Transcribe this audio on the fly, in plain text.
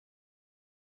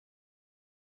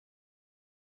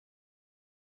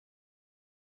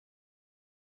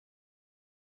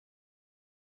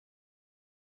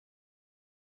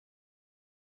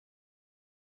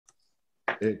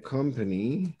a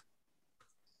company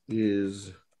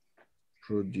is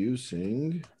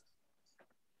producing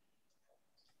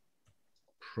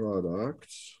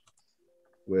products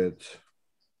with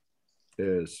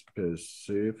a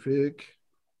specific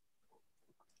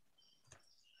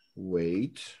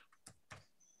weight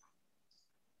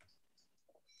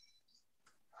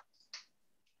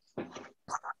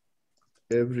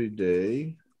every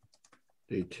day.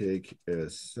 They take a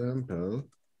sample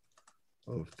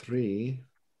of 3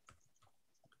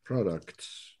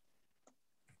 products.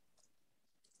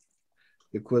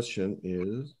 The question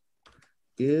is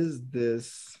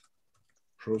this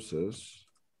process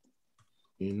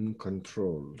in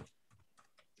control?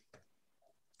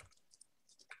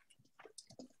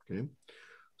 Okay,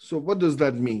 so what does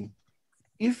that mean?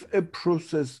 If a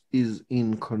process is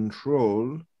in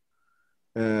control,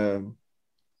 so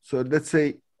let's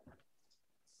say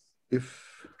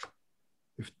if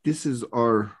this is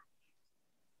our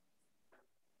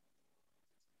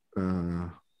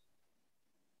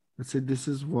let's say this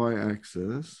is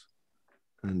y-axis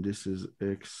and this is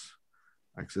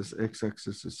x-axis.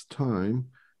 X-axis is time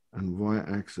and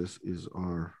y-axis is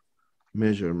our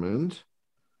measurement.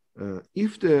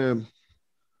 If the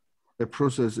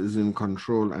process is in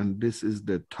control and this is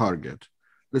the target,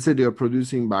 let's say they are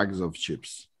producing bags of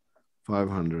chips,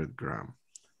 500 grams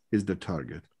is the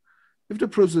target. If the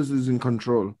process is in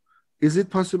control, is it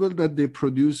possible that they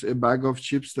produce a bag of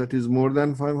chips that is more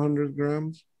than 500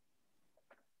 grams?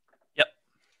 Yep.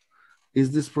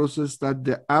 Is this process that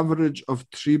the average of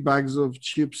 3 bags of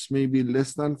chips may be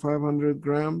less than 500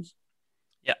 grams?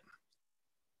 Yep.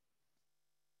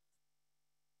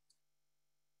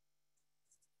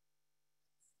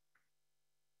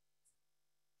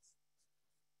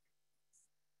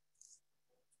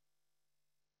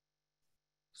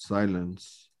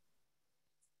 Silence.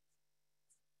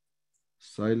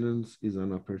 Silence is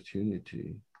an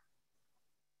opportunity.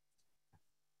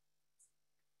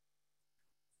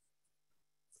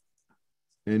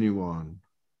 Anyone?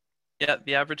 Yeah,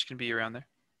 the average can be around there.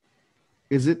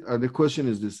 Is it, the question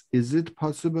is this, is it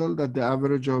possible that the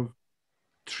average of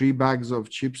 3 bags of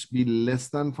chips be less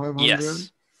than 500?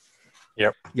 Yes.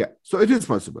 Yep. Yeah, so it is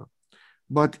possible.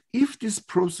 But if this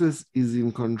process is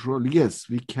in control, yes,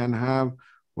 we can have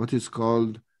what is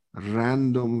called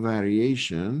random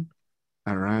variation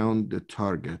around the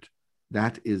target.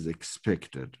 That is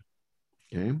expected,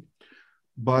 okay?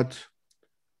 But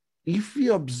if we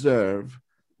observe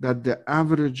that the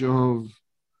average of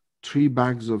 3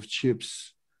 bags of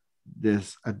chips,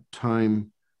 this at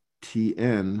time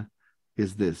Tn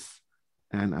is this,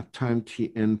 and at time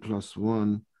Tn plus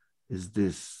 1 is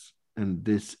this, and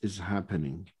this is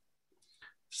happening.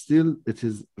 Still, it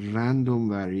is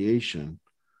random variation,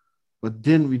 but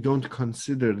then we don't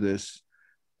consider this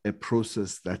a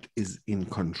process that is in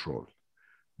control.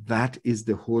 That is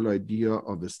the whole idea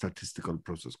of the statistical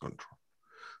process control.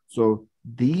 So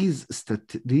these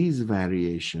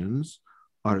variations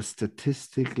are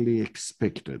statistically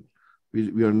expected.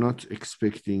 We are not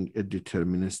expecting a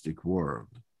deterministic world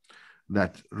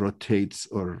that rotates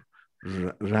or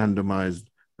randomized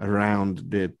around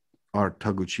our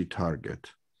Taguchi target.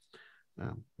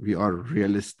 We are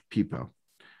realist people.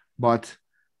 But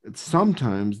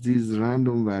sometimes these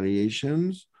random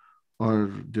variations are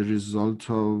the result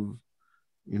of,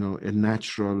 a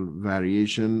natural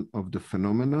variation of the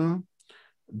phenomena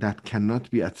that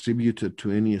cannot be attributed to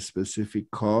any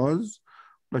specific cause,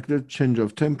 like the change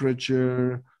of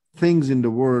temperature. Things in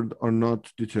the world are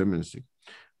not deterministic.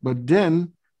 But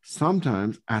then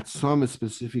sometimes at some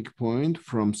specific point,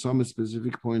 from some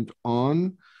specific point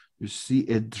on, you see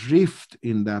a drift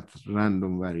in that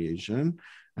random variation.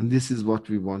 And this is what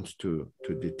we want to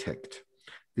detect.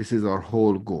 This is our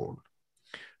whole goal.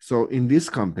 So in this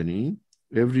company,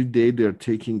 every day they're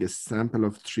taking a sample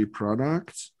of 3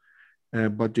 products,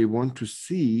 but they want to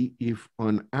see if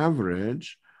on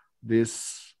average,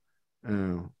 these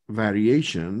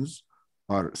variations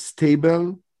are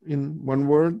stable, in one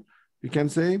word, we can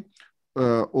say,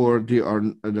 or they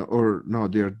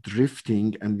are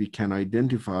drifting, and we can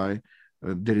identify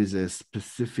there is a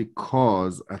specific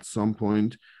cause at some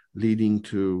point leading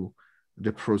to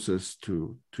the process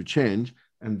to change,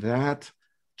 and that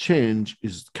change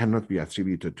cannot be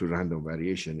attributed to random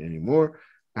variation anymore,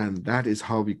 and that is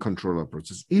how we control our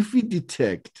process. If we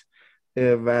detect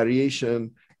a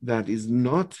variation that is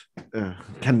not,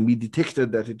 can be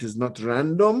detected that it is not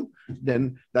random,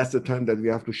 then that's the time that we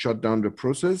have to shut down the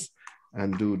process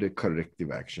and do the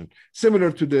corrective action.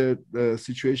 Similar to the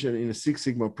situation in a Six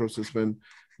Sigma process when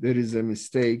there is a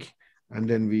mistake and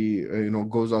then we,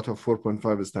 goes out of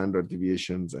 4.5 standard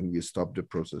deviations and we stop the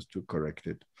process to correct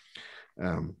it.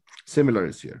 Similar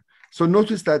is here. So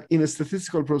notice that in a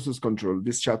statistical process control,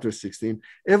 this chapter 16,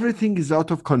 everything is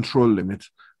out of control limit,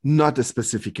 not a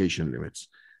specification limits.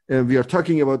 And we are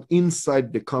talking about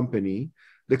inside the company.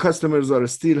 The customers are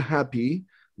still happy.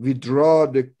 We draw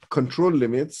the control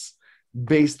limits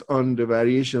based on the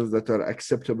variations that are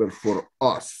acceptable for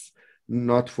us,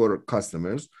 not for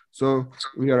customers. So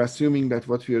we are assuming that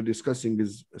what we are discussing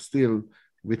is still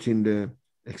within the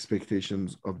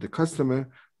expectations of the customer,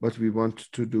 but we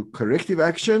want to do corrective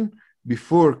action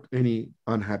before any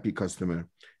unhappy customer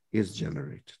is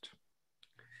generated.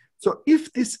 So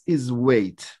if this is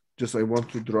weight, just I want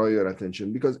to draw your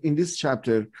attention, because in this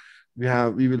chapter,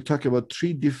 we will talk about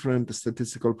 3 different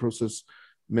statistical process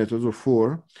methods, or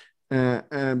 4,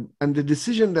 and the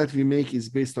decision that we make is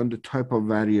based on the type of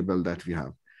variable that we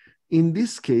have. In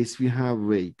this case, we have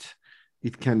weight.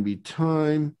 It can be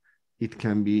time, it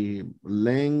can be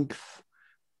length.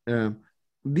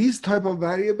 These type of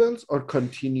variables are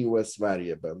continuous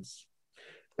variables.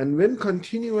 And when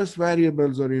continuous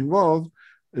variables are involved,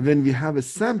 when we have a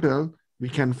sample, we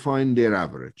can find their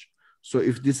average. So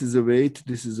if this is a weight,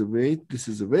 this is a weight, this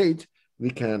is a weight,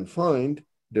 we can find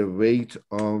the weight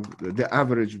of the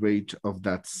average weight of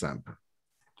that sample.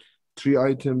 3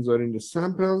 items are in the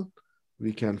sample.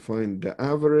 We can find the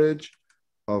average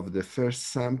of the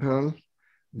first sample.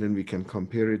 Then we can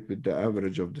compare it with the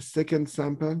average of the second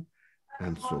sample,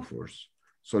 and so forth.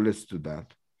 So let's do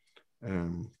that.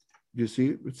 You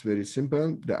see, it's very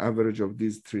simple. The average of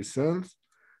these 3 cells,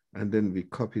 and then we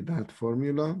copy that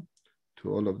formula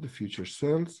to all of the future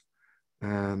cells.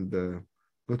 And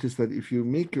notice that if you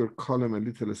make your column a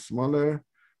little smaller,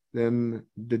 then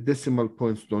the decimal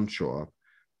points don't show up.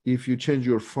 If you change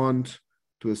your font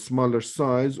to a smaller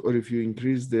size, or if you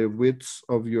increase the width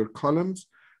of your columns,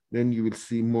 then you will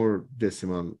see more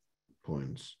decimal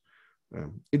points.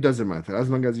 It doesn't matter. As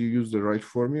long as you use the right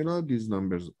formula, these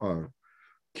numbers are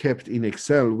kept in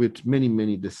Excel with many,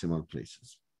 many decimal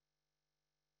places.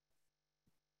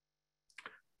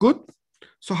 Good.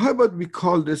 So how about we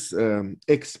call this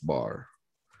Xbar?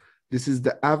 This is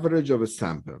the average of a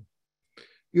sample.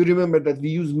 You remember that we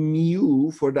use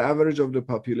mu for the average of the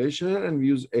population, and we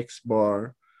use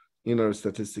Xbar in our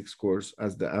statistics course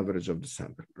as the average of the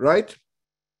sample, right?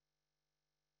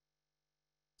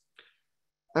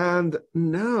 And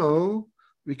now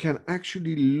we can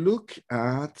actually look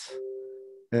at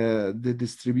the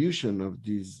distribution of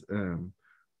these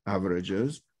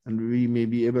averages, and we may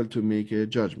be able to make a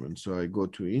judgment. So I go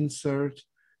to insert,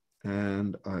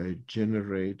 and I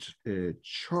generate a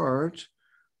chart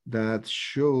that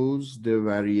shows the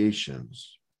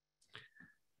variations.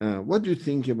 What do you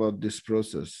think about this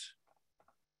process?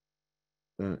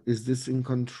 Is this in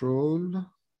control?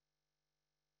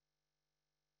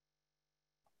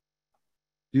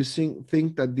 Do you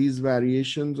think that these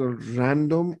variations are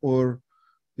random, or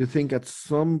you think at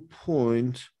some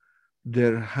point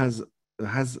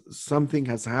something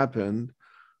has happened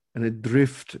and a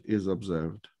drift is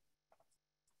observed?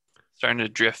 Starting to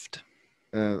drift.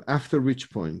 After which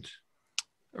point?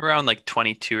 Around like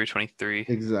 22 or 23.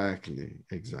 Exactly.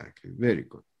 Very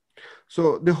good.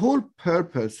 So the whole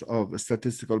purpose of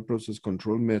statistical process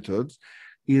control methods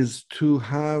is to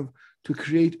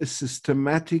create a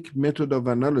systematic method of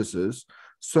analysis,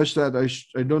 such that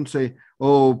I don't say,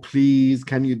 oh, please,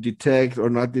 can you detect or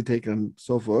not detect, and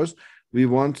so forth. We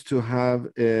want to have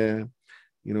a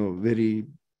very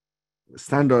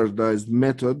standardized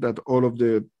method that all of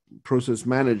the process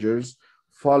managers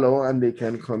follow, and they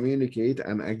can communicate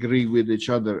and agree with each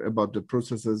other about the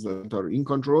processes that are in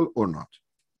control or not.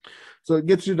 So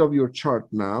get rid of your chart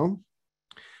now.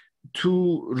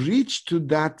 To reach to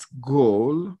that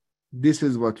goal, this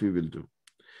is what we will do.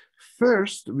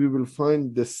 First, we will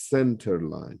find the center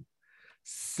line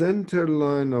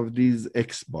of these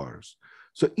X bars.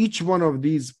 So each one of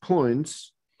these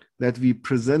points that we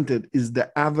presented is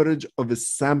the average of a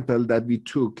sample that we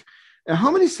took. And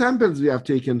how many samples we have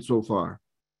taken so far?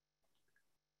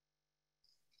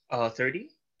 30.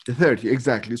 30,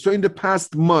 exactly. So in the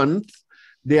past month,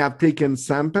 they have taken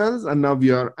samples, and now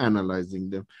we are analyzing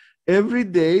them. Every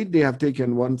day, they have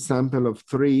taken one sample of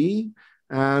 3,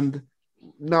 and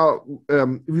now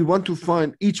we want to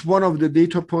find each one of the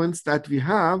data points that we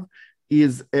have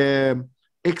is a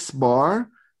X bar.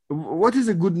 What is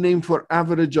a good name for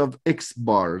average of X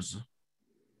bars?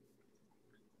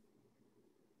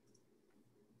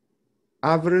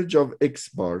 Average of X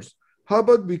bars. How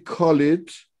about we call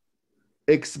it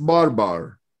X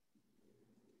bar?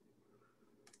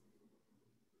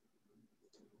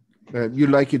 You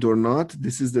like it or not,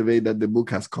 this is the way that the book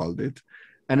has called it.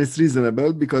 And it's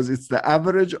reasonable because it's the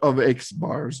average of X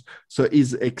bars. So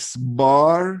is X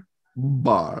bar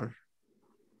bar.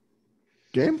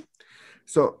 Okay.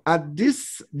 So at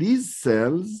these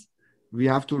cells, we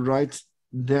have to write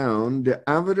down the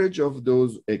average of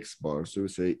those X bars. So we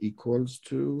say equals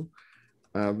to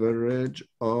average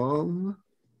of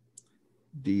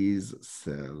these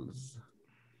cells.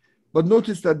 But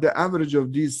notice that the average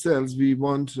of these cells, we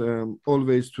want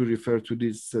always to refer to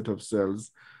this set of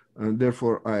cells. And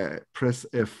therefore, I press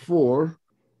F4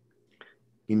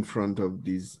 in front of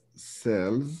these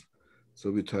cells. So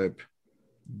we type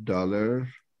dollar,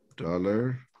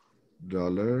 dollar,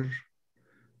 dollar,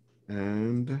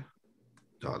 and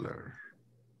dollar.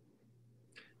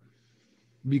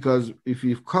 Because if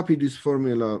we copy this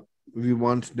formula, we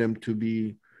want them to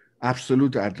be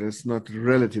absolute address, not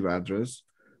relative address.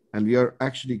 And we are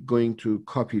actually going to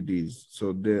copy these.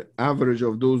 So the average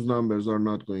of those numbers are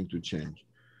not going to change.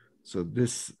 So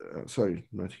this, sorry,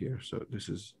 not here. So this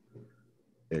is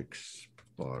X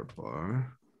bar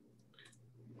bar.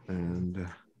 And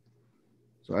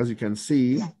so as you can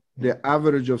see, the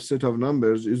average of set of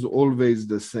numbers is always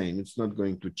the same. It's not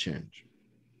going to change.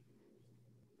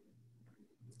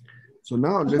 So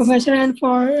now let's... Professor, and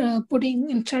for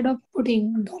putting, instead of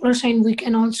putting $, we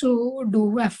can also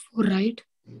do F4, right?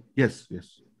 Yes,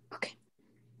 yes. Okay.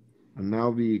 And now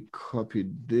we copy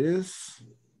this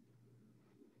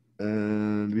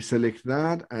and we select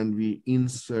that and we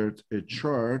insert a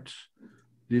chart.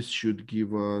 This should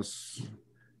give us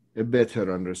a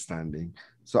better understanding.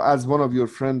 So as one of your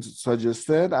friends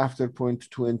suggested, after point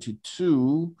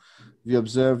 22, we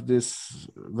observe these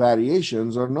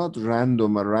variations are not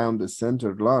random around the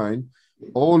center line.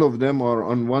 All of them are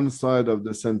on one side of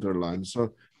the center line.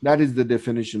 So that is the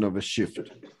definition of a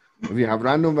shift. We have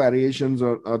random variations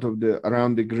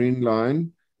around the green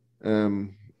line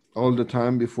all the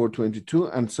time before 22,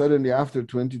 and suddenly after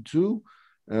 22,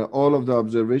 all of the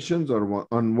observations are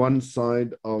on one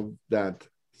side of that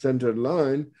center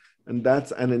line, and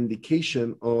that's an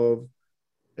indication of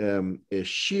a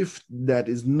shift that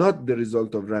is not the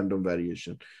result of random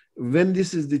variation. When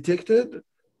this is detected,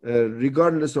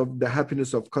 regardless of the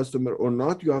happiness of customer or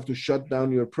not, you have to shut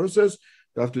down your process.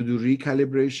 You have to do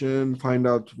recalibration, find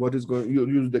out what is going, you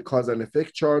use the cause and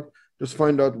effect chart, just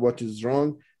find out what is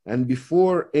wrong. And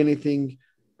before anything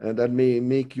that may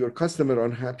make your customer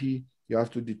unhappy, you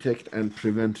have to detect and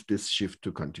prevent this shift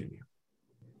to continue.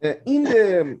 In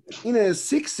a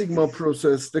Six Sigma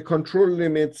process, the control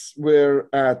limits were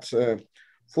at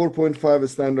 4.5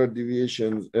 standard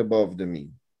deviations above the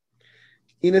mean.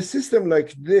 In a system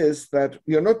like this, that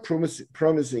we are not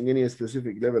promising any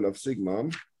specific level of sigma,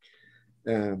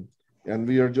 and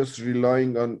we are just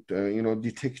relying on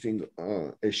detecting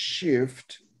a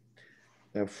shift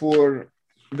for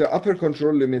the upper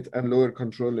control limit and lower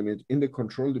control limit in the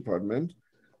control department.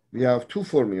 We have two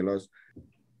formulas.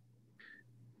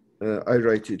 I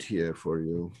write it here for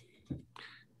you.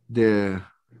 The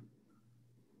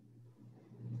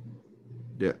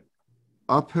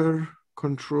upper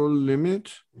control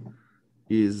limit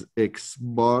is X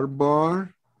bar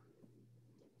bar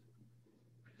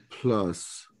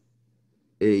plus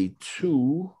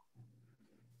A2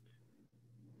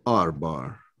 R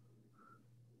bar.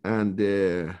 And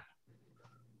the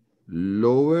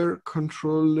lower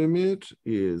control limit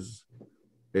is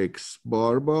X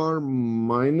bar bar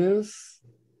minus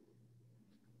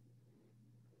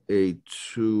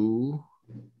A2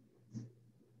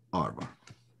 R bar.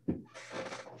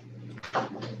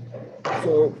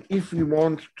 So if we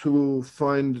want to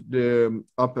find the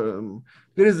upper,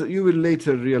 you will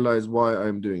later realize why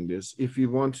I'm doing this. If we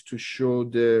want to show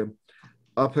the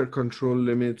upper control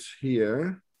limit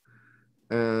here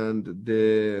and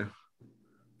the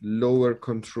lower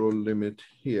control limit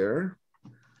here,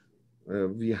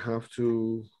 we have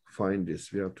to find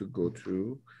this. We have to go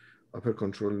to upper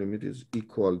control limit is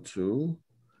equal to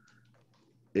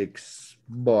X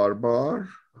bar bar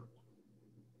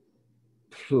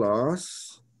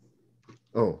plus,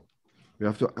 we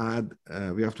have to add,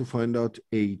 we have to find out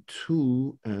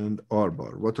A2 and R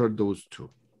bar. What are those two?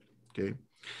 Okay.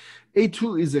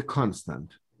 A2 is a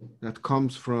constant that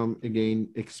comes from, again,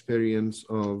 experience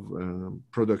of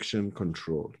production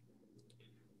control.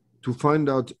 To find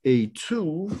out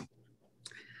A2,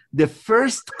 the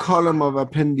first column of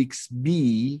Appendix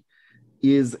B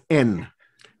is N,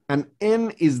 and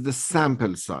N is the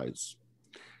sample size.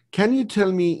 Can you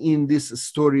tell me in this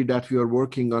story that we are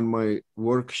working on my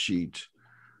worksheet,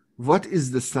 what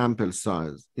is the sample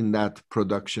size in that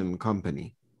production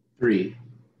company? 3.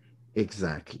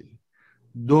 Exactly.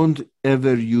 Don't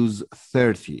ever use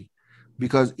 30,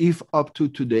 because if up to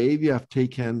today we have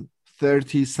taken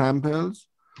 30 samples.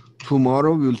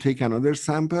 Tomorrow we'll take another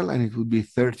sample and it would be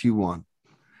 31.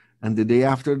 And the day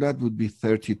after that would be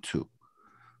 32.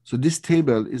 So this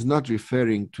table is not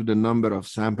referring to the number of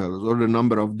samples or the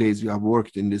number of days you have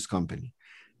worked in this company.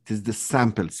 It is the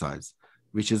sample size,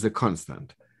 which is a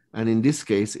constant. And in this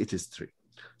case, it is 3.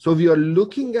 So we are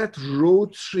looking at row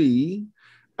 3,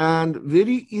 and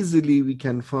very easily we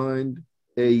can find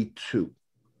A2.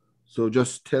 So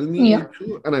just tell me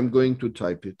A2, and I'm going to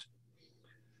type it.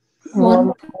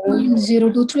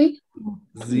 1.023.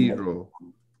 0,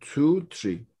 2,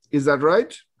 3. Is that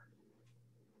right?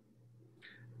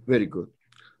 Very good.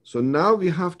 So now we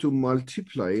have to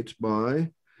multiply it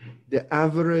by the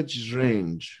average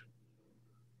range.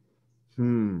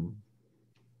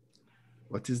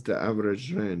 What is the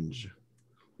average range?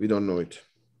 We don't know it.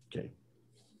 Okay.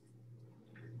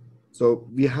 So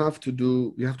we have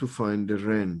to find the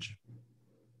range.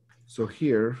 So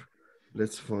here,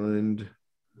 let's find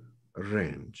a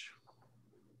range.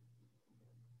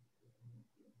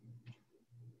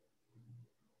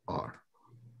 R.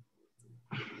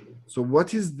 So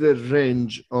what is the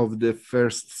range of the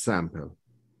first sample?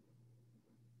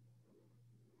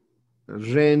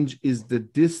 Range is the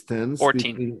distance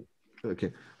 14. between,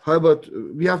 okay. How about,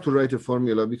 we have to write a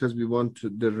formula because we want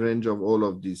the range of all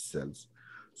of these cells.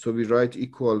 So we write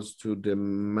equals to the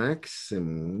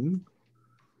maximum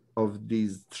of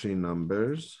these 3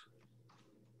 numbers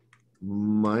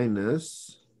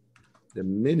minus the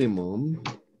minimum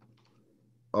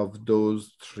of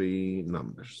those 3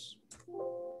 numbers.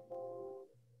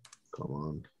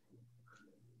 Come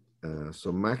on.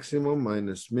 So maximum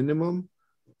minus minimum,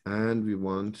 and we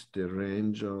want the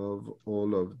range of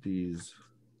all of these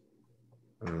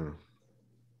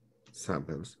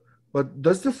samples. But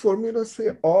does the formula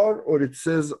say R or it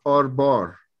says R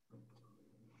bar?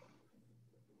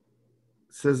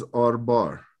 It says R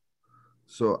bar.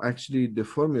 So actually the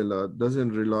formula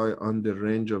doesn't rely on the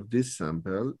range of this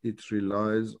sample. It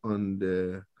relies on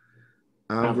the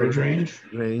average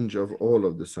range of all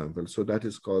of the samples. So that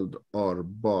is called R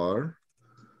bar.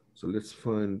 So let's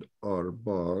find R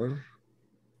bar.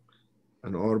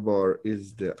 And R bar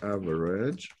is the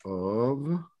average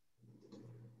of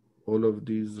all of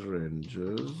these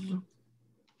ranges.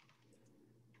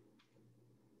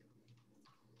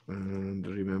 And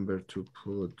remember to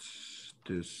put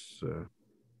this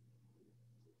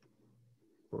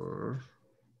for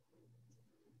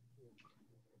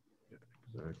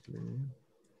exactly.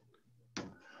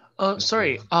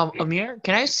 Sorry, Amir,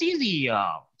 can I see the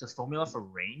formula for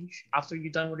range after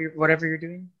you're done with whatever you're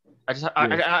doing? I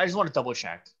just want to double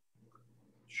check.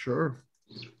 Sure.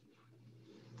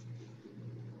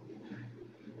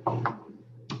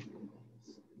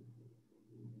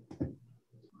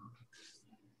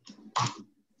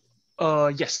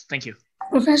 Yes, thank you.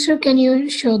 Professor, can you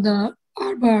show the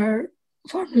R bar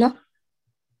formula?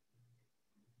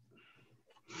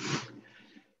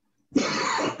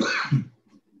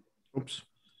 Oops.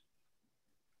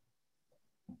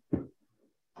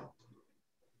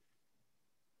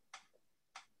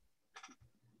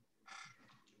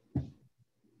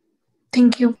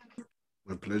 Thank you.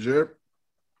 My pleasure.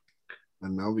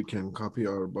 And now we can copy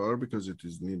R bar because it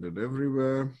is needed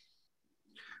everywhere.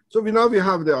 So now we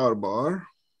have the R bar.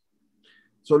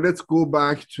 So let's go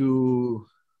back to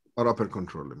our upper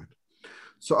control limit.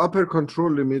 So upper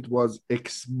control limit was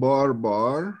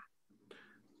Xbar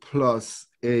plus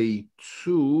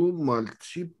A2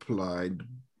 multiplied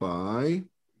by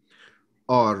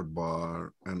R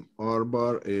bar. And R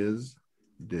bar is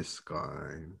this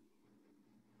guy.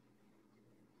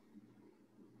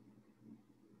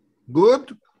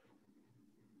 Good?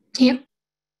 Yep.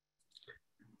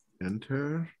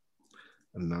 Enter.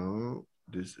 And now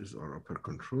this is our upper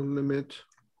control limit.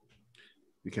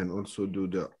 We can also do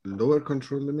the lower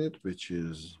control limit, which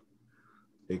is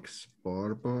X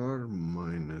bar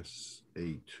minus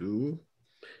A2.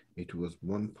 It was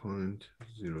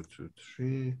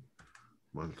 1.023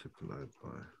 multiplied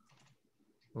by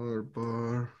R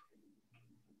bar.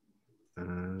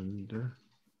 And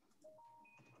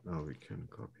now we can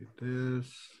copy this.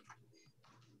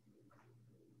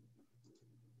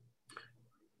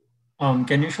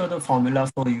 Can you show the formula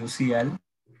for UCL?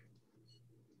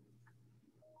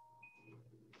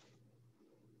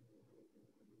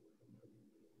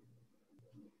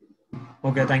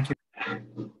 Okay, thank you.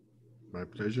 My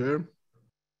pleasure.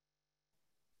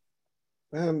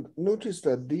 And notice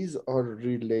that these are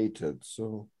related.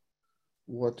 So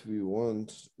what we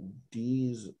want,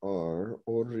 these are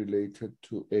all related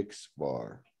to X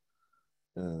bar.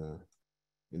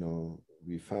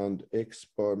 We found X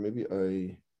bar. Maybe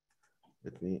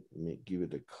let me give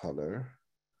it a color.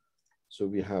 So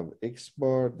we have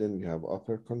Xbar, then we have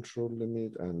upper control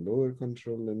limit and lower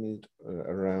control limit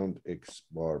around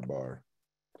Xbar bar.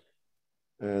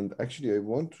 And actually, I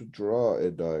want to draw a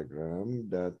diagram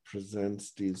that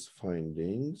presents these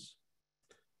findings.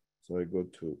 So I go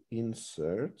to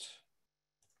Insert.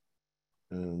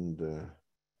 And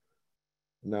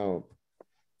now,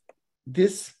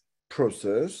 this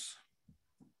process,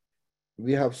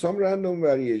 we have some random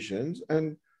variations.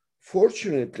 And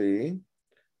fortunately,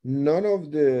 none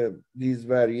of these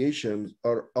variations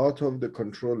are out of the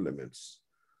control limits.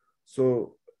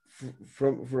 So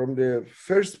from the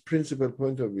first principle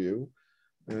point of view,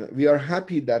 we are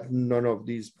happy that none of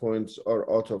these points are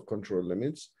out of control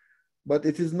limits, but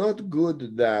it is not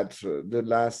good that the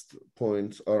last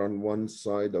points are on one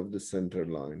side of the center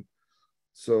line.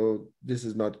 So this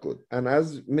is not good. And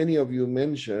as many of you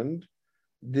mentioned,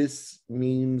 this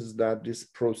means that this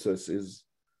process is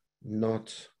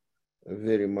not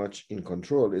very much in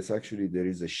control. It's actually, there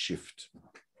is a shift.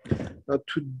 Now,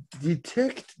 to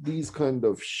detect these kind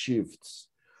of shifts,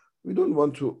 we don't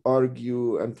want to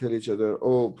argue and tell each other,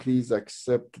 oh, please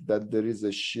accept that there is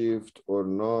a shift or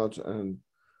not, and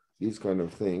these kind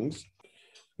of things.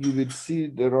 You will see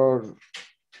there are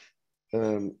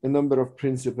a number of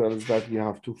principles that we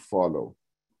have to follow.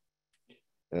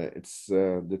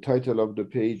 The title of the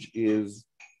page is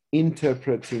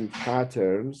Interpreting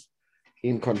Patterns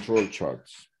in Control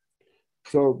Charts.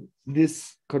 So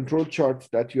this control chart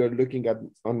that you are looking at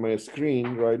on my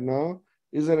screen right now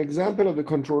is an example of the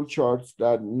control charts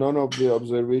that none of the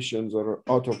observations are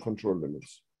out of control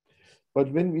limits.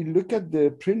 But when we look at the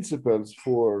principles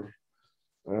for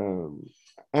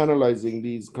analyzing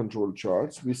these control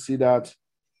charts, we see that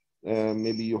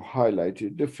maybe you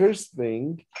highlighted. The first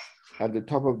thing at the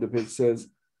top of the page says,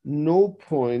 no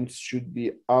points should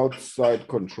be outside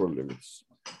control limits.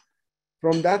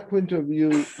 From that point of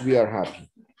view, we are happy.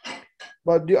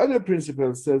 But the other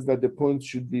principle says that the points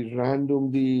should be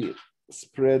randomly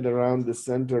spread around the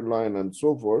center line and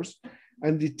so forth.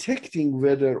 And detecting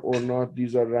whether or not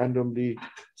these are randomly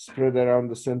spread around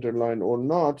the center line or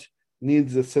not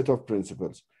needs a set of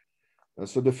principles.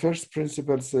 So the first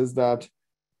principle says that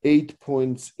 8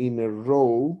 points in a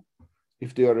row,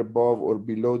 if they are above or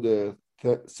below the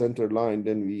center line,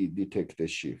 then we detect a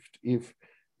shift. If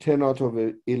 10 out of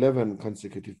 11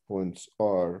 consecutive points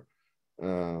are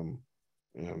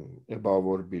above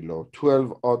or below,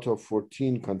 12 out of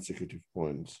 14 consecutive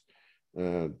points,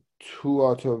 2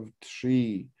 out of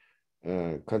 3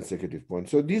 consecutive points.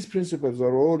 So these principles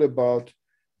are all about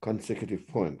consecutive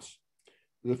points.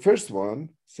 The first one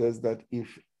says that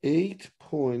if 8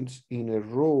 points in a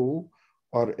row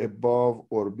are above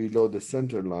or below the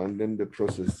center line, then the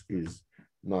process is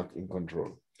not in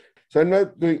control. So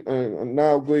I'm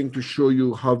now going to show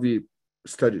you how we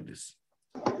study this.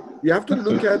 You have to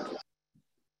look at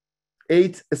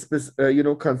 8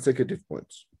 consecutive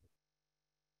points.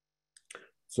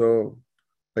 So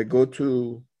I go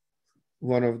to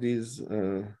one of these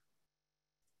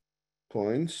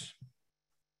points.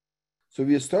 So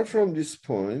we start from this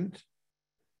point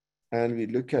and we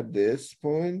look at this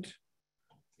point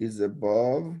is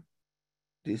above,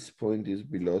 this point is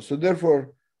below. So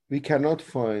therefore, we cannot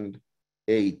find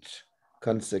 8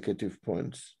 consecutive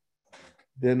points.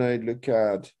 Then I look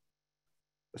at,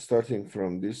 starting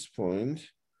from this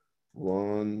point,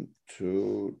 1,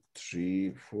 2,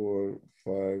 3, 4,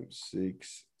 5,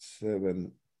 6,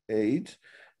 7, 8.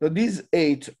 Now these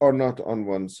 8 are not on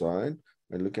one side.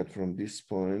 I look at from this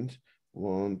point,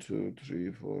 1, 2,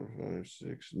 3, 4, 5,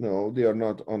 6. No, they are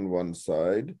not on one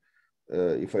side.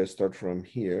 If I start from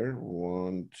here,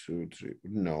 1, 2, 3.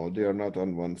 No, they are not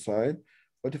on one side.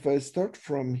 But if I start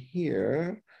from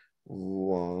here,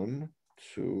 1,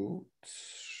 2,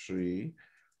 3,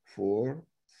 4,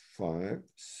 5,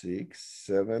 6,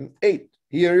 7, 8.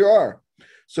 Here you are.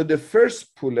 So the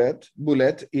first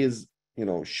bullet is,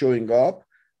 showing up,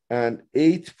 and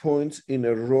 8 points in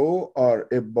a row are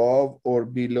above or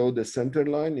below the center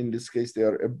line. In this case, they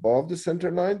are above the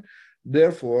center line.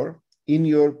 Therefore, in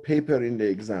your paper in the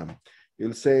exam,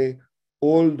 you'll say,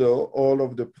 although all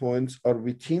of the points are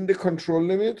within the control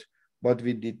limit, but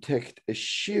we detect a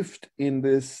shift in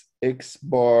this X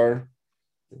bar.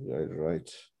 I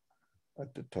write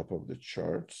at the top of the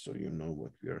chart so you know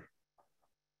what we are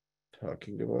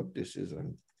talking about. This is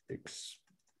an X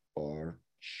bar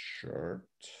chart.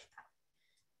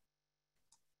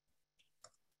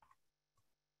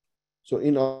 So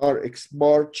in our X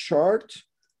bar chart,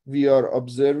 we are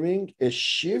observing a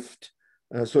shift.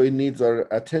 So it needs our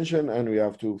attention and we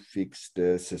have to fix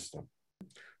the system.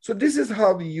 So this is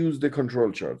how we use the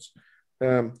control charts.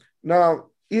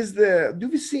 Now, do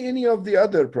we see any of the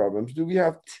other problems? Do we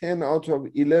have 10 out of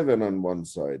 11 on one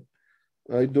side?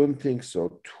 I don't think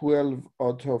so. 12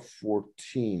 out of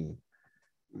 14.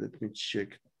 Let me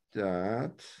check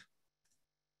that.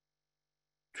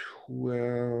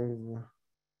 12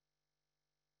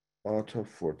 out of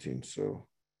 14. So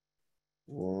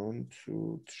 1,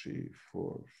 2, 3,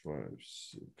 4, 5,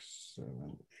 6,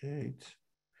 7, 8.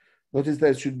 Notice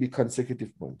that it should be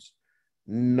consecutive points.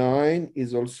 9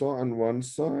 is also on one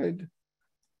side.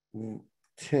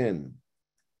 10,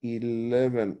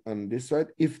 11 on this side.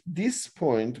 If this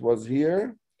point was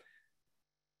here,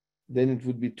 then it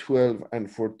would be 12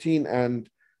 and 14, and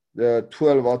the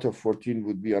 12 out of 14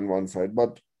 would be on one side.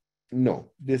 But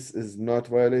no, this is not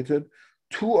violated.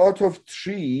 2 out of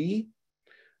 3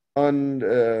 on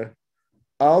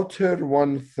outer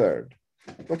 1/3.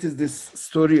 What is this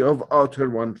story of outer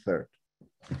 1/3?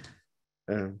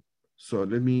 So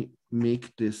let me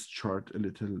make this chart a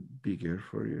little bigger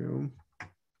for you.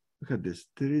 Look at this.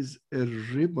 There is a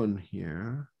ribbon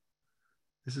here.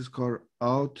 This is called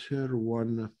outer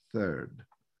 1/3.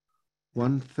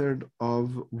 1/3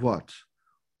 of what?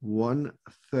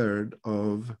 1/3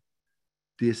 of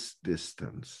this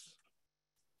distance.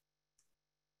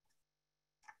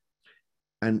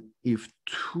 And if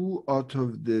 2 out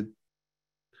of the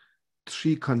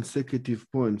 3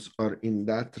 consecutive points are in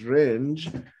that range,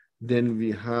 then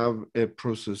we have a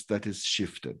process that is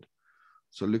shifted.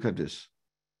 So look at this.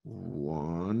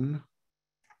 1,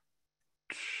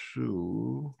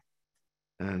 2,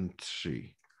 and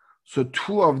 3. So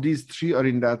 2 of these 3 are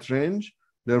in that range.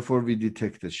 Therefore, we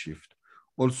detect a shift.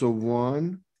 Also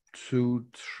 1, 2,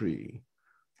 3.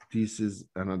 This is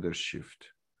another shift.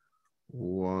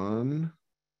 1,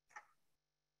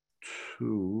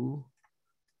 2,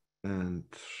 and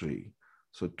 3.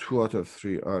 So 2 out of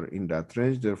 3 are in that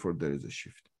range. Therefore, there is a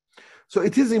shift. So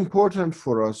it is important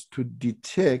for us to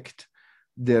detect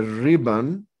the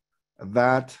ribbon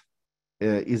that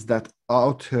is that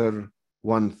outer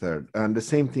 1/3. And the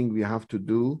same thing we have to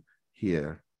do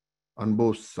here on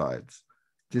both sides.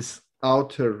 This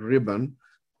outer ribbon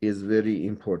is very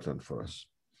important for us.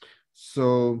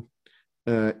 So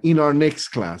in our next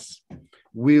class,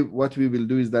 what we will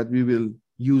do is that we will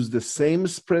use the same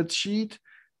spreadsheet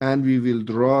and we will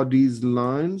draw these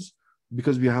lines,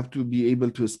 because we have to be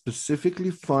able to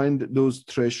specifically find those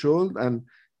thresholds and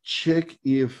check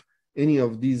if any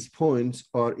of these points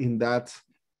are in that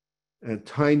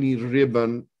tiny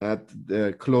ribbon at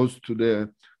close to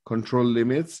the control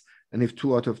limits. And if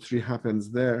 2 out of 3 happens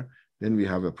there, then we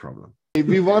have a problem. If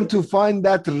we want to find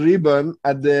that ribbon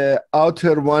at the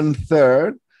outer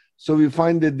 1/3, so we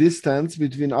find the distance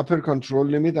between upper control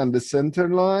limit and the center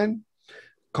line,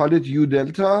 call it U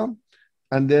delta,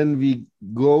 and then we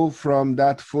go from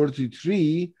that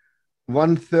 43,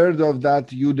 1/3 of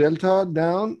that U delta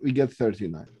down, we get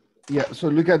 39. Yeah, so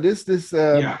look at this.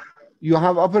 Yeah. You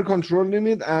have upper control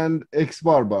limit and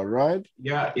Xbar bar, right?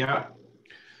 Yeah.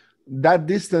 That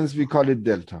distance, we call it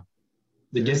delta.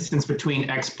 The distance between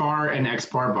Xbar and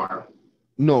Xbar bar.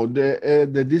 No,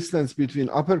 the distance between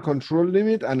upper control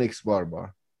limit and Xbar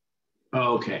bar.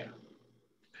 Oh, okay.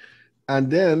 And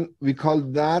then we call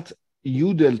that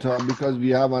U delta because we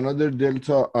have another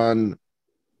delta on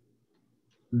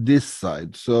this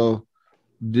side. So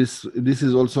this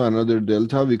is also another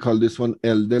delta. We call this one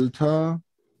L delta.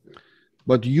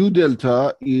 But U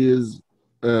delta is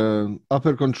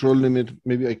upper control limit.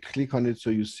 Maybe I click on it so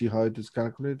you see how it is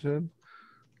calculated.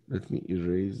 Let me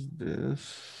erase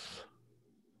this.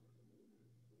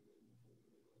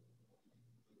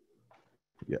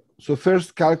 Yeah. So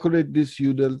first calculate this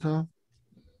U delta.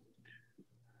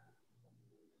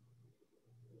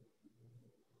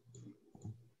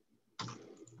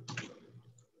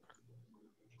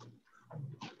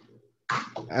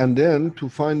 And then to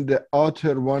find the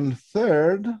outer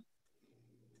 1/3,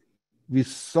 we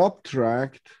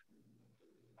subtract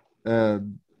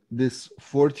this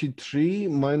 43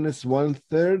 minus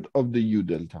 1/3 of the U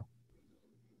delta.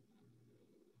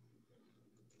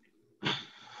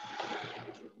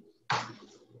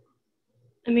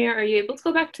 Amir, are you able to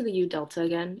go back to the U delta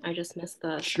again? I just missed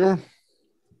the. Sure.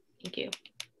 Thank you.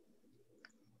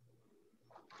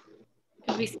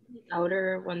 Could we see the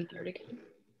outer 1/3 again?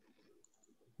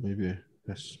 Maybe,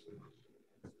 yes.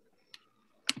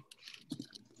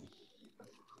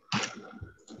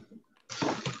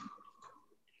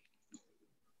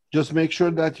 Just make sure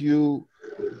that you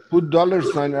put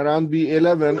 $sign around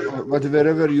B11 or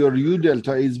wherever your U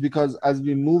delta is, because as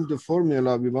we move the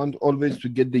formula, we want always to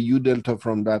get the U delta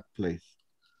from that place.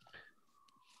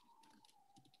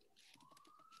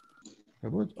 How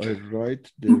about I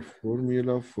write the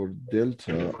formula for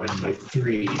delta Divided by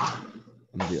 3.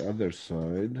 on the other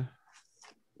side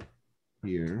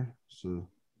here. So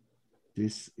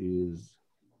this is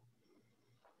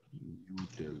U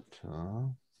delta.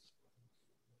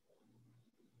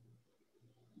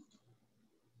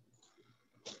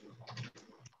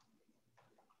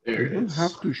 There I it don't is.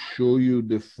 have to show you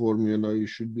the formula. You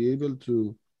should be able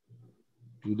to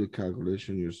do the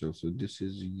calculation yourself. So this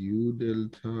is U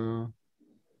delta,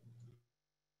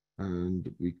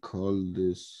 and we call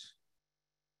this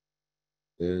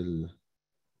L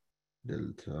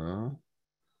delta.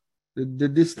 The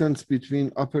distance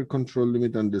between upper control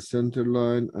limit and the center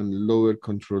line and lower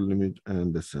control limit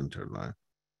and the center line.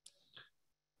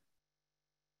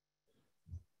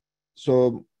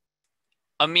 So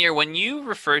Amir, when you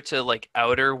refer to like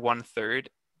outer 1/3,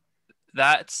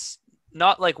 that's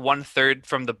not like 1/3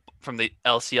 from the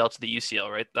LCL to the UCL,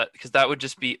 right? That because that would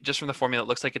just be just from the formula. It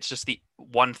looks like it's just the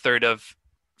 1/3 of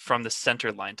from the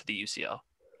center line to the UCL.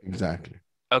 exactly.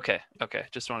 Okay.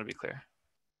 Just want to be clear.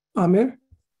 Amir,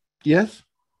 Yes.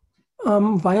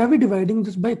 why are we dividing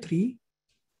this by 3?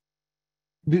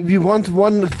 We want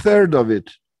 1/3 of it.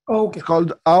 Okay. It's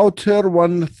called outer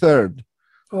 1/3.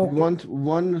 Okay. We want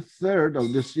 1/3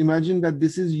 of this. Imagine that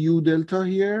this is U delta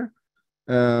here,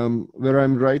 where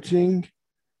I'm writing.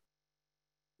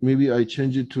 Maybe I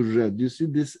change it to red. You see,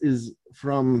 this is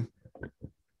from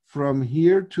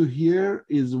here to here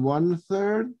is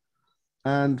 1/3,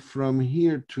 and from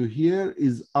here to here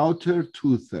is outer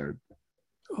 2/3.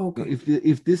 Okay.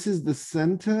 If this is the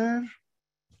center,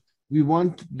 we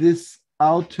want this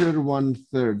outer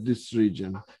 1/3, this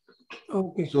region.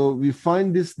 Okay. So we find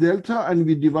this delta and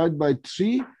we divide by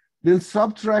 3, then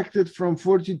subtract it from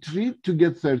 43 to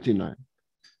get 39.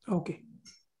 Okay.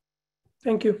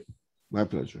 Thank you. My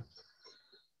pleasure.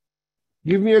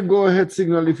 Give me a go-ahead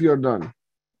signal if you're done.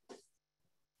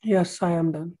 Yes, I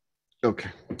am done.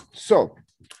 Okay. So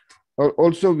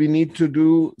also we need to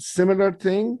do similar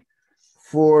thing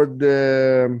for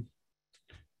the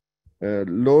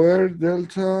lower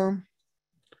delta.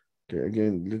 Okay,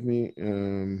 again, let me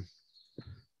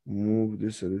move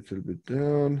this a little bit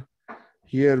down.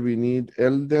 Here we need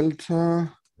L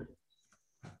delta.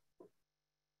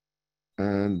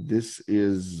 And this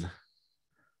is,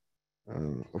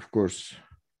 of course,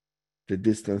 the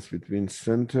distance between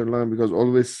center line, because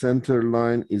always center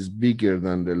line is bigger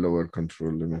than the lower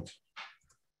control limit.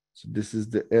 So this is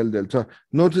the L delta.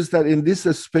 Notice that in this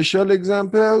special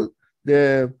example,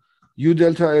 the U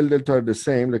delta, L delta are the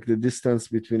same, like the distance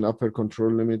between upper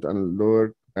control limit and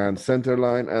lower and center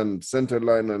line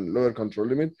and lower control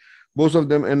limit. Both of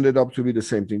them ended up to be the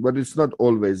same thing, but it's not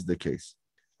always the case.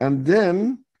 And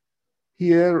then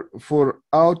here for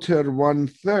outer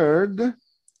 1/3,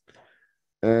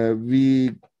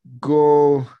 we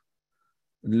go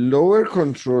lower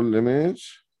control limit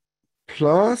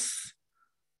plus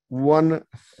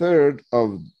 1/3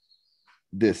 of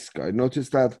this guy. Notice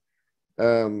that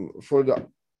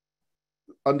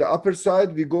on the upper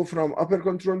side, we go from upper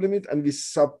control limit and we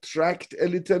subtract a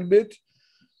little bit.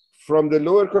 From the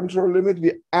lower control limit,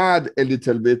 we add a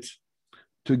little bit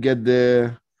to get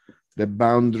the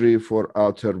boundary for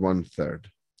outer 1/3.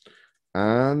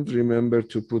 And remember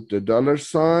to put the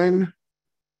 $sign.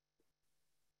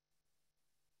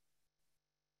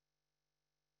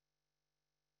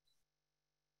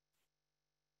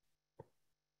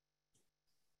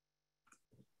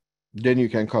 Then you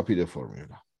can copy the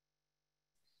formula.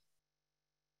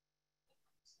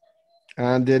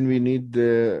 And then we need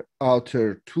the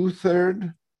outer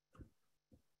 2/3.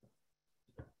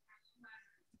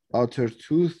 Outer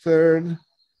 2/3.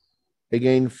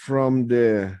 Again, from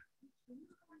the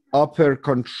upper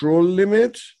control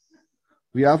limit,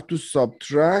 we have to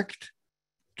subtract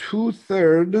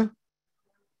 2/3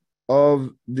 of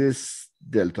this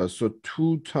delta. So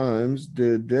 2 times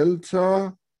the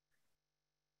delta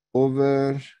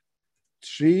over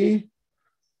 3.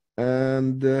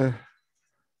 And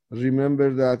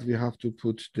remember that we have to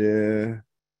put the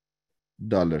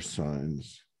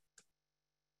 $signs.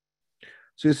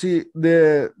 So you see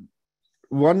the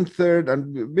 1/3,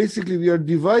 and basically we are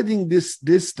dividing this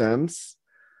distance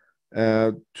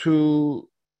to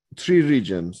 3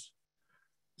 regions.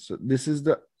 So this is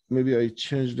the, maybe I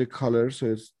change the color so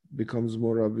it becomes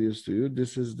more obvious to you.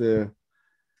 This is the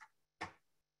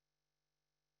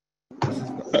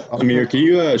Amir, can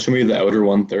you show me the outer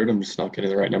 1/3? I'm just not getting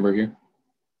the right number here.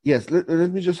 Yes,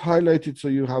 let me just highlight it so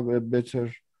you have a better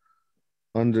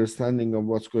understanding of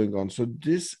what's going on. So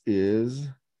this is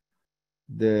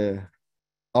the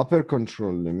upper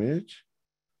control limit.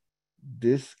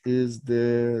 This is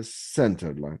the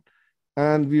center line.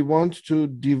 and we want to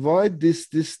divide this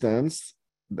distance,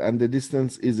 and the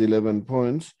distance is 11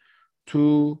 points, to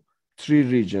 3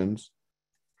 regions,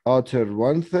 outer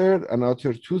 1/3 and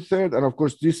outer 2/3, and of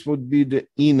course this would be the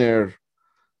inner.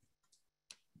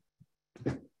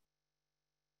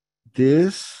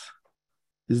 This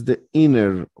is the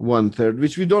inner 1/3,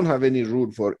 which we don't have any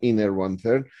rule for inner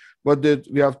 1/3, but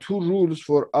we have 2 rules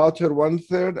for outer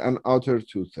 1/3 and outer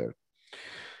 2/3.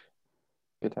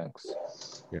 Okay, thanks.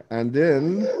 Yeah. And then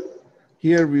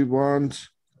here we want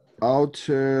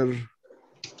outer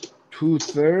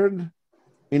 2/3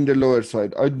 in the lower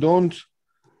side. I don't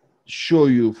show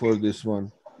you for this one.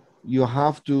 You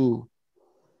have to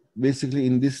basically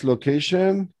in this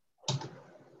location,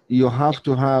 you have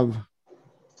to have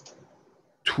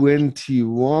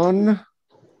 21,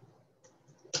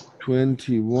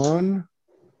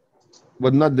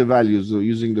 but not the values, so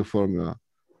using the formula,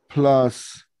 plus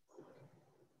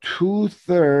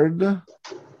 2/3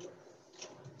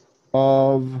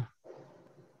 of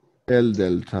L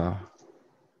delta.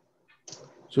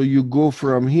 So you go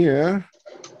from here,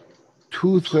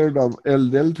 2/3 of L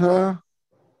delta,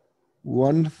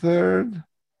 1/3,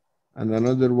 and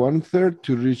another 1/3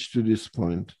 to reach to this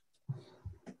point.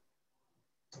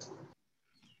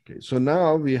 Okay, so now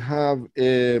we have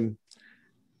a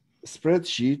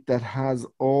spreadsheet that has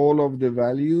all of the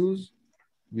values.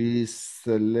 We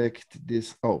select this,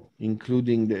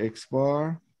 including the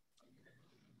Xbar,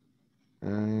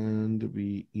 and we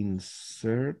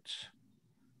insert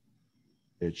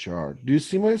a chart. Do you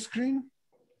see my screen?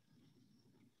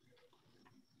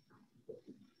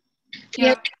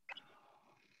 Yeah.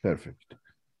 Perfect.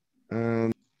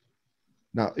 And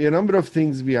now a number of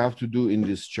things we have to do in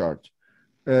this chart.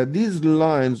 These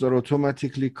lines are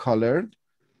automatically colored.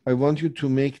 I want you to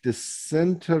make the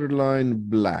center line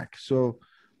black. So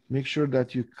make sure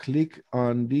that you click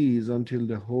on these until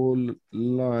the whole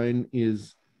line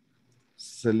is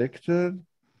selected.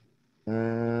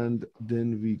 And then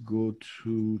we go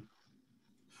to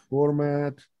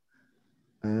format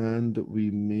and we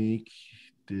make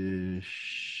the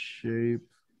shape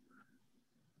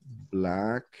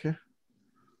black.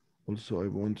 Also, I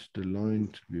want the line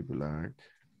to be black.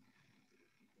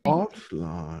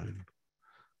 Outline.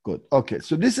 Good. Okay,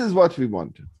 so this is what we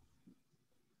wanted.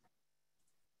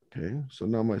 Okay, so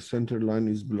now my center line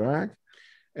is black.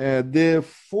 The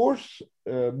fourth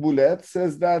bullet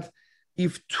says that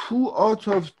if 2 out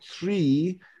of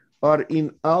 3 are in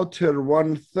outer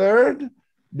 1/3,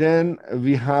 then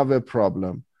we have a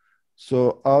problem.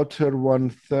 So outer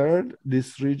 1/3,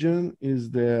 this region is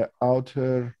the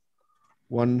outer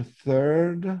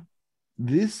 1/3.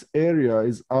 This area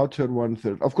is outer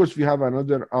 1/3. Of course, we have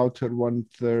another outer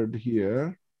 1/3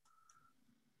 here.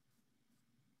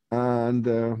 And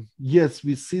yes,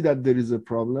 we see that there is a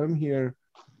problem here.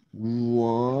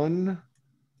 1,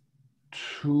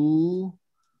 2,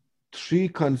 3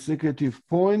 consecutive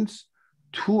points.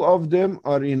 2 of them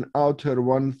are in outer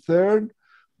 1/3.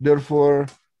 Therefore,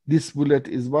 this bullet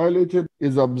is violated,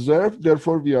 is observed.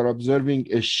 Therefore, we are observing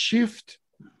a shift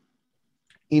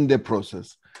in the process.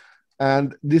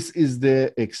 And this is the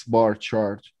Xbar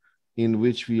chart in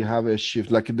which we have a shift,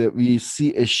 like we see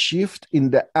a shift in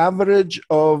the average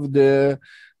of the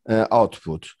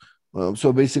output. So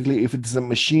basically, if it's a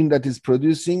machine that is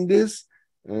producing this,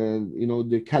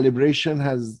 the calibration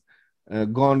has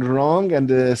gone wrong and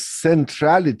the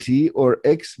centrality or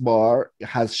Xbar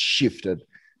has shifted.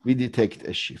 We detect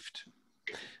a shift.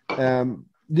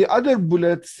 The other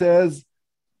bullet says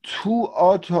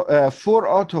 4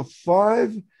 out of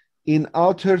 5 in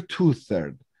outer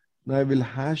 2/3. Now I will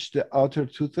hash the outer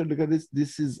 2/3. Look at this.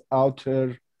 This is outer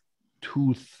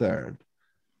 2/3.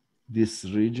 This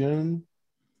region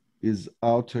is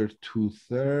outer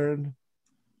 2/3.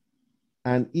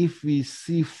 And if we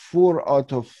see 4 out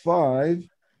of 5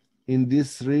 in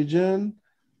this region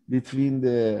between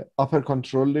the upper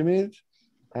control limit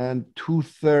and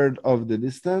 2/3 of the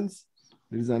distance,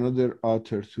 there is another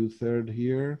outer 2/3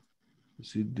 here. You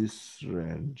see this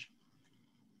range.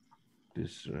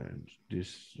 This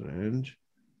range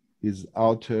is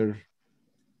outer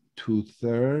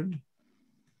 2/3.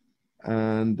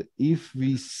 And if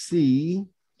we see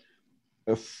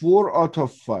a 4 out of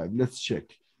 5, let's check.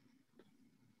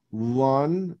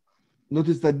 1,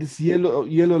 notice that this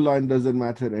yellow line doesn't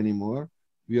matter anymore.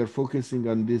 We are focusing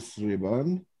on this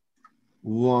ribbon.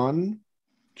 1,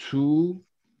 2,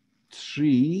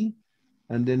 3,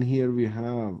 and then here we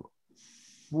have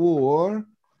 4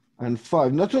 and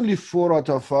 5. Not only 4 out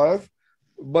of 5,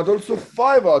 but also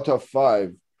 5 out of 5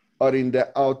 are in the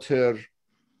outer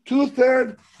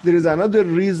 2/3. There is another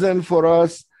reason for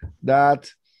us that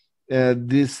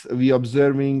we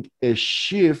observing a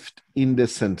shift in the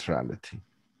centrality.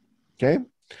 Okay,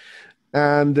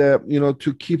 and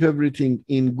to keep everything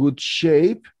in good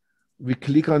shape, we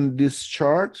click on this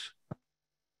chart.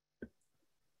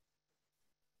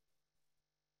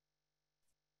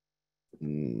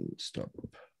 Stop.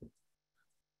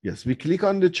 Yes, we click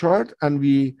on the chart and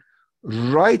we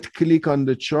right click on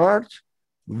the chart.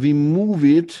 We move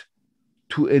it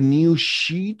to a new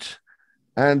sheet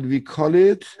and we call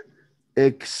it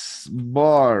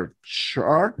Xbar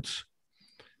chart.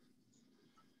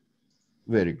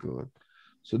 Very good.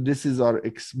 So this is our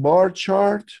Xbar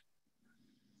chart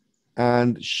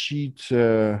and sheet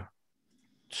 2.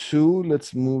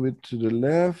 Let's move it to the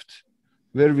left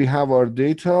where we have our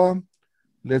data.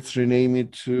 Let's rename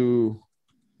it to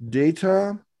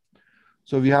data.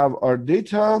 So we have our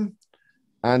data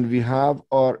and we have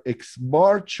our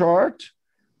Xbar chart.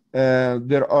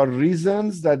 There are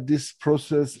reasons that this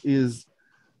process is,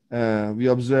 we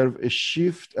observe a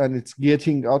shift and it's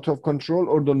getting out of control,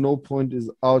 or the no point is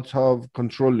out of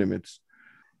control limits.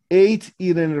 8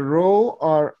 in a row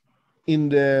are in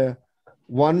the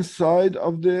one side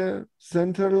of the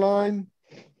center line.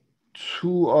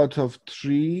 2 out of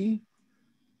 3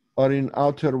 are in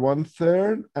outer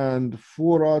 1/3, and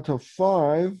 4 out of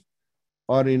 5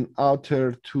 are in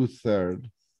outer 2/3.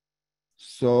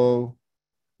 So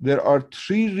there are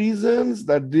 3 reasons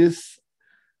that this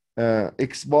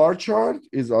Xbar chart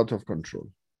is out of control.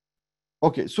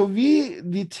 Okay, so we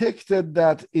detected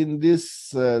that in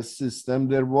this system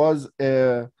there was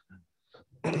a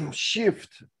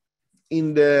shift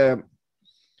in the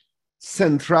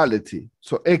centrality.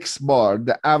 So Xbar,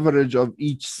 the average of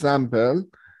each sample,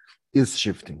 is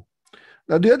shifting.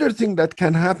 Now, the other thing that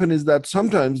can happen is that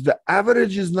sometimes the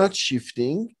average is not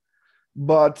shifting,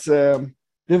 but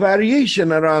the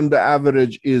variation around the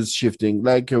average is shifting,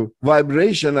 like a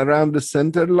vibration around the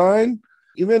center line.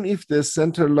 Even if the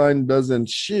center line doesn't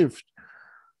shift,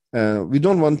 we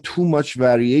don't want too much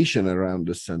variation around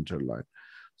the center line.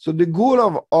 So the goal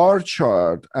of R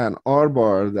chart and R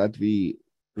bar that we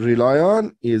rely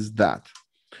on is that.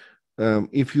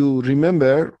 If you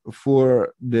remember,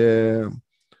 for the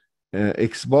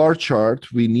Xbar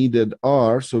chart, we needed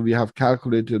R, so we have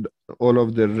calculated all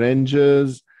of the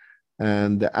ranges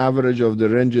and the average of the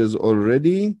ranges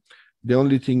already. The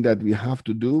only thing that we have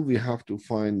to do, we have to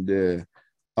find the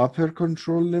upper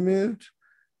control limit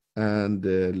and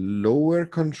the lower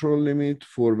control limit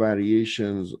for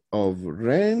variations of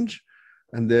range,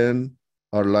 and then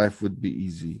our life would be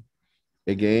easy.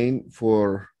 Again,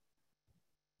 for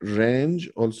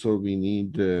range, also we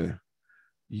need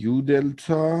U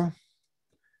delta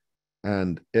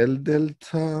and L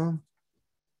delta.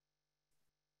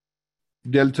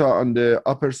 Delta on the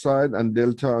upper side and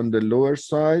delta on the lower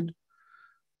side,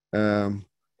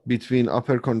 between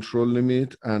upper control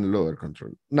limit and lower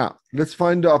control. Now, let's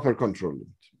find the upper control limit.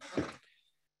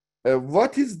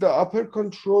 What is the upper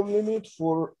control limit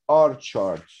for R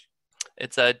chart?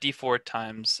 It's a D4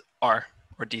 times R,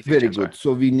 or D3 Very times good. R.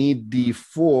 So we need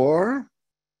D4.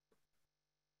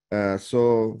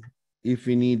 So if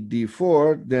we need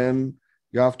D4, then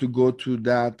you have to go to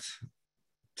that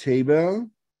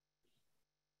table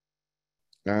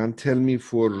and tell me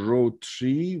for row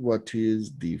 3, what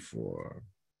is D4?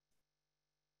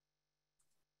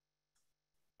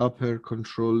 Upper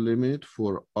control limit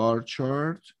for R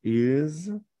chart is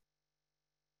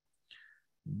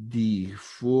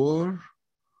D4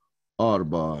 R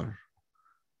bar,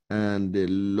 and the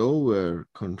lower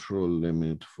control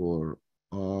limit for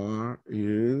R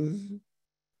is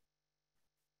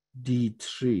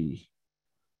D3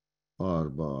 R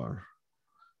bar.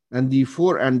 And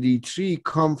D4 and D3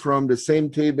 come from the same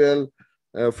table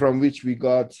from which we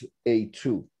got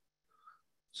A2.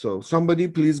 So somebody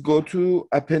please go to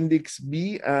Appendix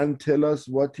B and tell us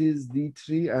what is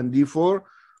D3 and D4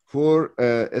 for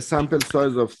a sample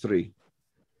size of 3.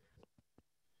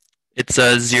 It's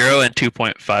 0 and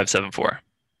 2.574.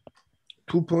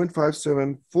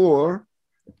 2.574 for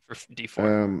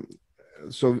D4.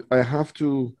 So I have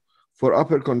to, for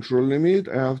upper control limit,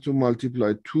 I have to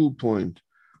multiply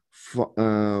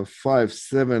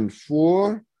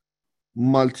 2.574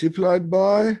 multiplied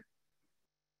by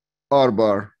R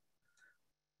bar.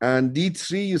 And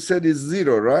D3 you said is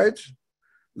 0, right?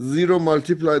 0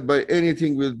 multiplied by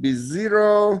anything will be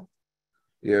 0.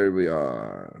 Here we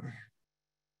are.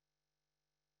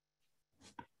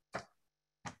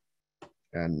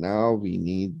 And now we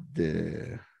need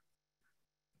the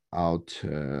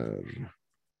outer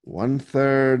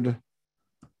 1/3,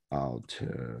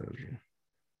 outer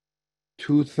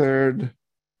 2/3,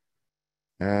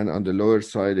 and on the lower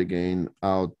side again,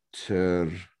 outer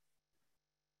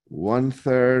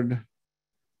 1/3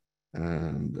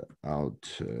 and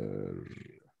outer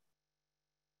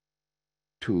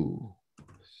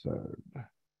 2/3.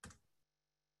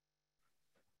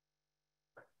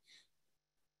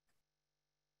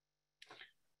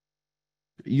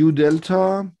 U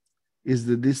delta is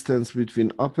the distance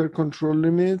between upper control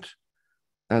limit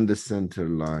and the center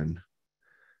line.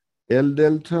 L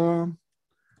delta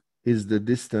is the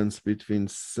distance between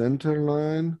center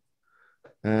line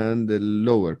and the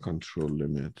lower control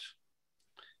limit.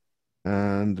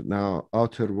 And now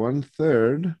outer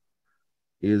 1/3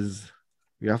 is,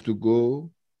 we have to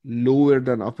go lower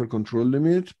than upper control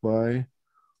limit by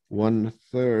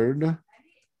 1/3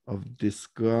 of this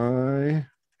guy.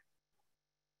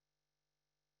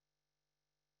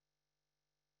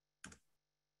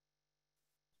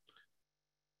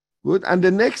 Good. And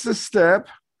the next step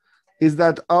is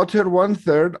that outer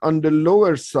 1/3 on the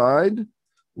lower side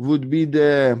would be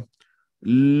the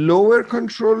lower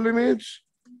control limit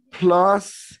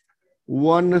plus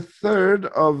 1/3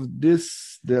 of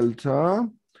this delta.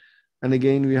 And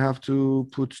again, we have to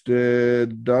put the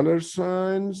dollar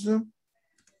signs.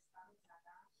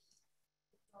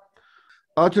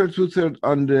 Outer 2/3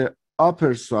 on the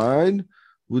upper side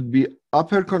would be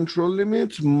upper control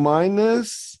limit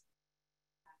minus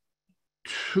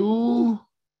 2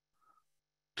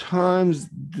 times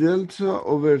delta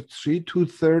over 3,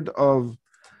 2/3 of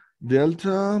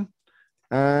delta.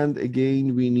 And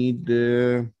again, we need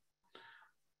the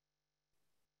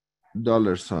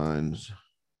dollar signs.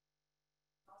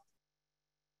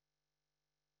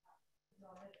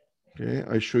 Okay,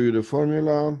 I show you the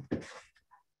formula.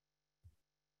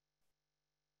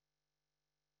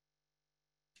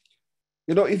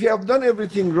 You know, if you have done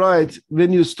everything right,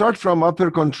 when you start from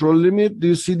upper control limit, do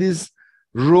you see this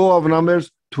row of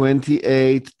numbers?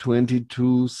 28,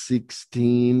 22,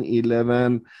 16,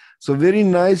 11. So very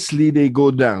nicely they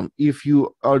go down. If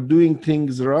you are doing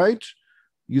things right,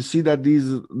 you see that these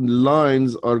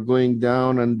lines are going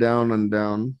down and down and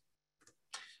down.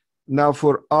 Now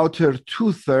for outer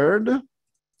 2/3,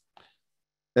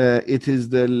 it is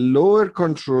the lower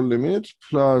control limit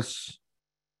plus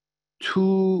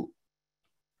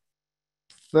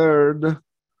 2/3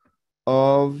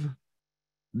 of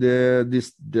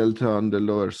this delta on the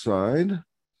lower side.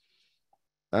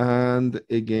 And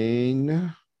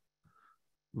again,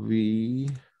 we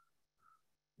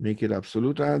make it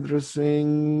absolute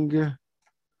addressing.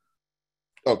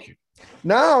 Okay.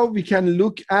 Now we can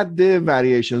look at the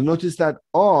variations. Notice that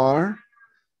R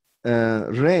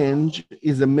range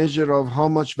is a measure of how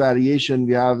much variation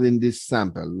we have in this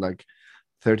sample, like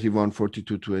 31,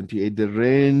 42, 28. The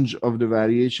range of the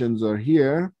variations are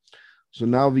here. So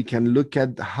now we can look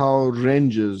at how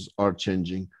ranges are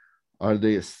changing. Are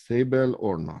they stable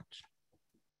or not?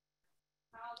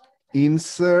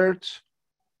 Insert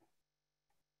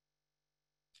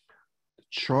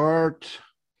chart.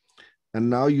 And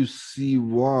now you see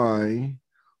why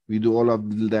we do all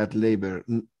of that labor.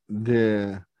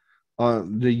 The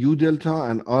U delta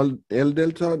and L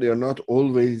delta, they are not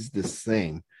always the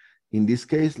same. In this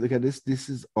case, look at this. This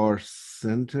is our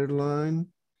center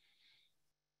line.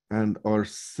 And our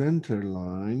center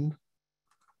line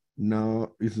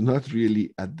now is not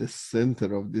really at the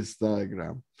center of this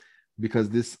diagram because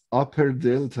this upper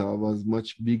delta was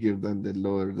much bigger than the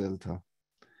lower delta.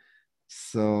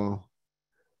 So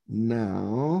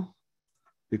now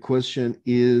the question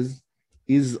is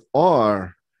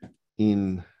R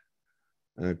in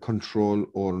control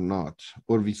or not?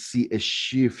 Or we see a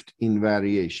shift in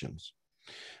variations.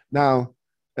 Now,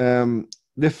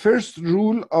 the first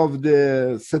rule of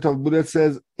the set of bullets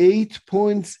says 8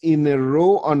 points in a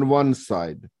row on one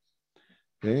side.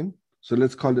 Okay, so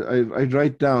let's call it, I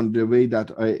write down the way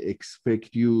that I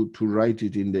expect you to write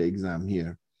it in the exam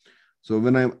here. So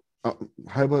when I'm,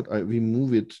 how about we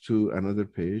move it to another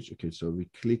page? Okay, so we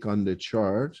click on the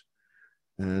chart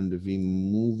and we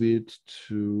move it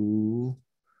to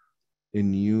a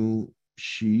new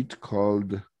sheet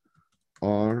called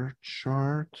R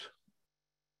chart.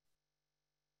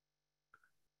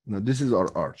 Now this is our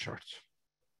R chart.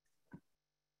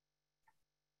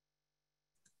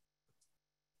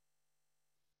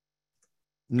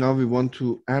 Now we want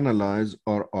to analyze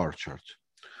our R chart.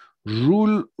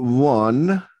 Rule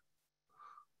 1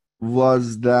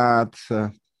 was that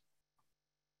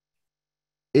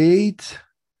 8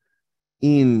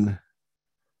 in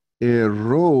a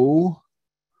row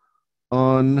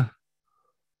on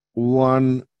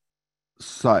one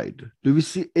side. Do we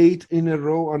see 8 in a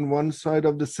row on one side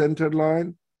of the center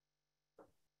line?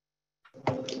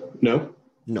 No.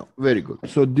 No, very good.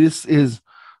 So this is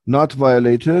not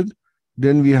violated.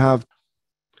 Then we have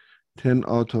 10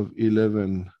 out of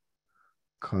 11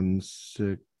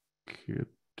 consecutive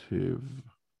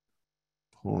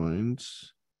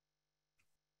points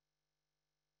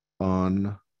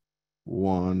on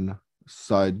one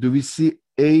side. Do we see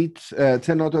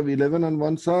 10 out of 11 on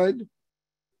one side?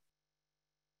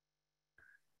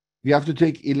 We have to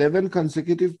take 11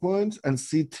 consecutive points and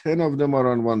see 10 of them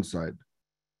are on one side.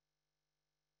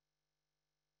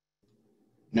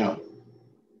 No.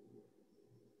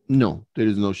 No, there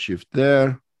is no shift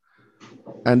there.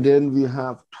 And then we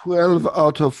have 12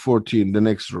 out of 14. The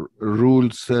next rule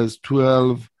says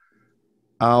 12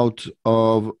 out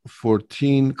of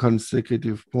 14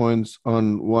 consecutive points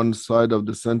on one side of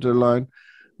the center line.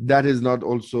 That is not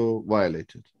also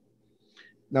violated.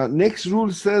 Now, next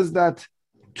rule says that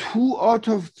 2 out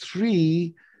of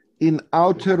 3 in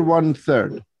outer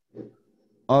 1/3.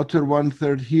 Outer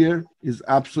 1/3 here is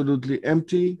absolutely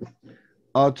empty.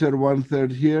 Outer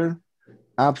 1/3 here,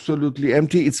 absolutely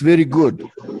empty. It's very good.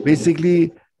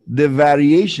 Basically, the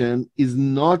variation is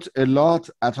not a lot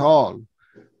at all.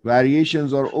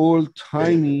 Variations are all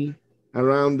tiny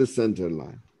around the center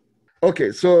line.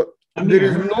 Okay, so there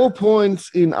is no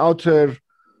points in outer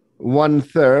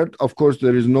 1/3. Of course,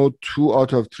 there is no 2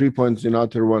 out of 3 points in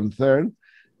outer 1/3.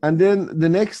 And then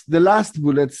the last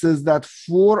bullet says that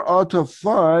 4 out of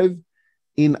 5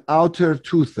 in outer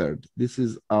 2/3. This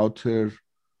is outer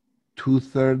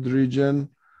 2/3 region.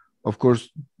 Of course,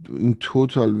 in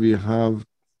total, we have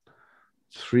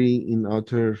 3 in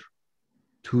outer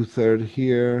 2/3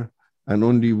 here and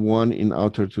only 1 in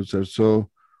outer 2/3. So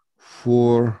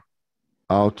 4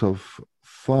 out of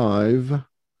 5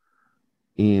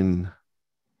 in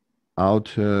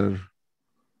outer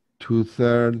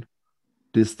 2/3.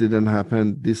 This didn't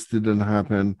happen. This didn't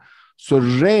happen. So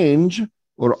range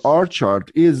or R chart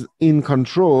is in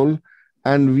control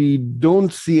and we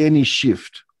don't see any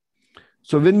shift.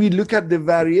 So when we look at the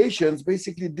variations,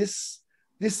 basically this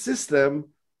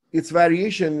system, its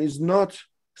variation is not,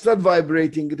 it's not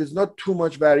vibrating. It is not too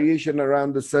much variation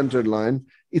around the center line.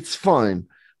 It's fine.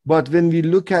 But when we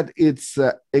look at its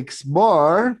X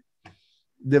bar,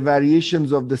 the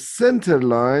variations of the center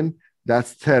line,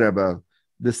 that's terrible.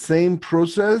 The same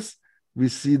process, we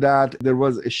see that there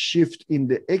was a shift in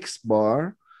the X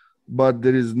bar, but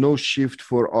there is no shift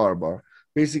for R bar.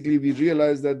 Basically, we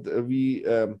realize that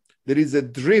there is a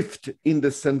drift in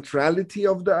the centrality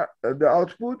of the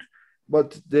output,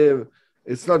 but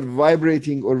it's not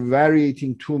vibrating or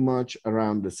variating too much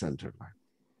around the center line.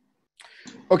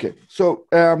 Okay, so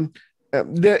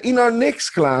in our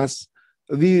next class,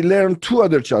 we learned 2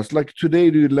 other charts. Like today,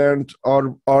 we learned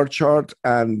R chart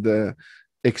and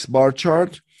X bar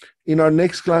chart. In our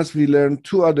next class, we learn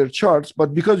 2 other charts,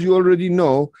 but because you already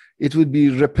know, it would be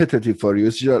repetitive for you.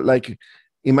 It's just like,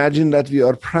 imagine that we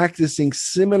are practicing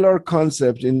similar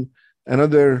concept in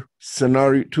another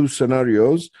scenario, 2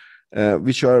 scenarios,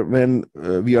 which are when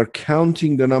we are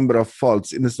counting the number of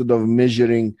faults instead of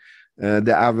measuring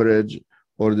the average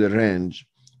or the range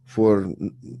for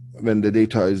when the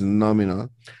data is nominal.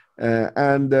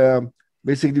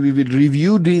 Basically, we will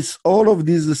review all of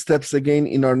these steps again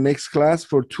in our next class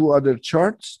for 2 other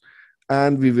charts,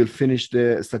 and we will finish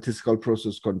the statistical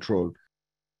process control.